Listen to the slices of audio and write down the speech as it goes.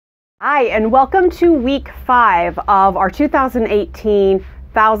Hi, and welcome to week 5 of our 2018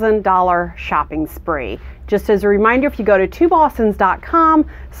 $1,000 shopping spree. Just as a reminder, if you go to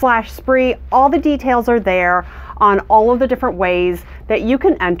twobostons.com/spree, all the details are there on all of the different ways that you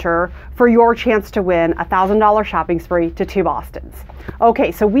can enter for your chance to win a $1,000 shopping spree to Two Bostons.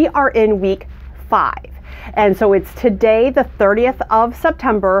 Okay, so we are in week 5. And so it's today, the 30th of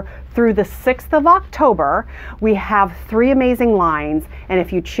September through the 6th of October. We have 3 amazing lines, and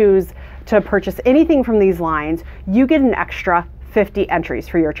if you choose to purchase anything from these lines, you get an extra 50 entries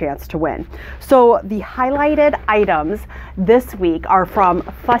for your chance to win. So the highlighted items this week are from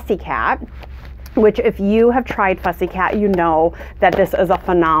Fussie Cat, which if you have tried Fussie Cat, you know that this is a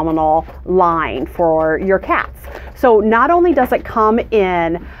phenomenal line for your cats. So not only does it come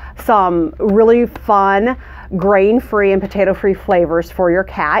in some really fun grain-free and potato-free flavors for your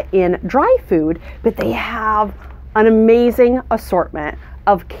cat in dry food, but they have an amazing assortment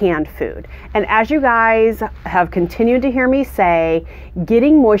of canned food. And as you guys have continued to hear me say,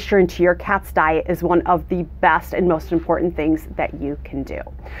 getting moisture into your cat's diet is one of the best and most important things that you can do.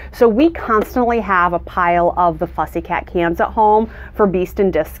 So we constantly have a pile of the Fussie Cat cans at home for Beast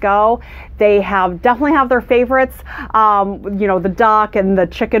and Disco. They definitely have their favorites, you know, the duck and the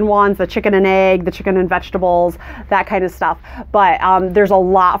chicken ones, the chicken and egg, the chicken and vegetables, that kind of stuff. But there's a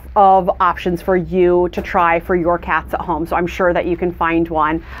lot of options for you to try for your cats at home. So I'm sure that you can find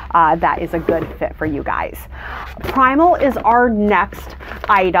one that is a good fit for you guys. Primal is our next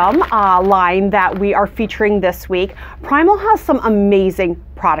item line that we are featuring this week. Primal has some amazing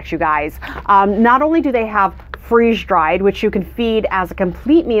products, you guys. Not only do they have freeze dried, which you can feed as a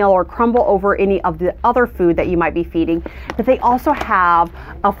complete meal or crumble over any of the other food that you might be feeding, but they also have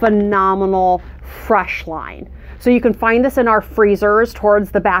a phenomenal fresh line. So you can find this in our freezers towards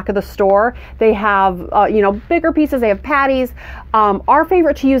the back of the store. They have, you know, bigger pieces. They have patties. Our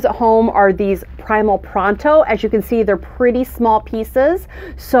favorite to use at home are these Primal Pronto. As you can see, they're pretty small pieces,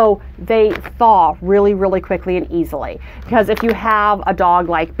 so they thaw really, really quickly and easily. Because if you have a dog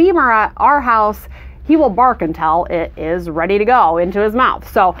like Beamer at our house, he will bark until it is ready to go into his mouth.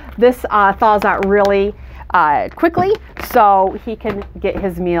 So this thaws out really quickly, so he can get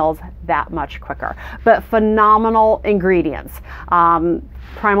his meals that much quicker. But phenomenal ingredients.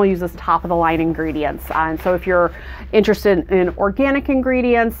 Primal uses top of the line ingredients, and so if you're interested in organic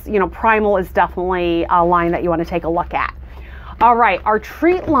ingredients, you know, Primal is definitely a line that you want to take a look at. All right, our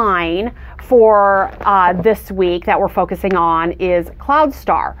treat line for this week that we're focusing on is Cloud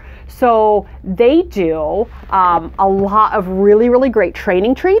Star. So they do a lot of really, really great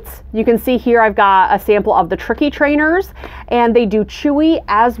training treats. You can see here I've got a sample of the Tricky Trainers, and they do chewy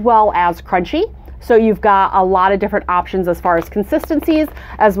as well as crunchy. So you've got a lot of different options as far as consistencies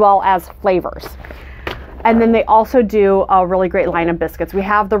as well as flavors. And then they also do a really great line of biscuits. We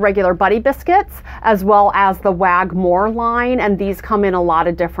have the regular Buddy biscuits as well as the Wag More line, and these come in a lot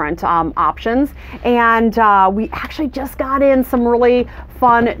of different options. And we actually just got in some really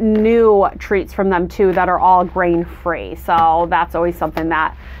fun new treats from them too that are all grain-free. So that's always something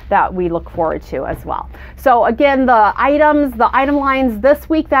that we look forward to as well. So again, the item lines this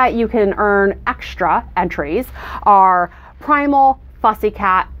week that you can earn extra entries are Primal, Fussie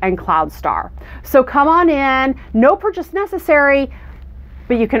Cat, and Cloud Star. So come on in, no purchase necessary,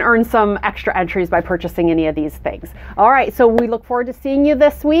 but you can earn some extra entries by purchasing any of these things. All right, so we look forward to seeing you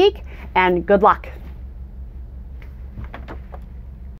this week, and good luck.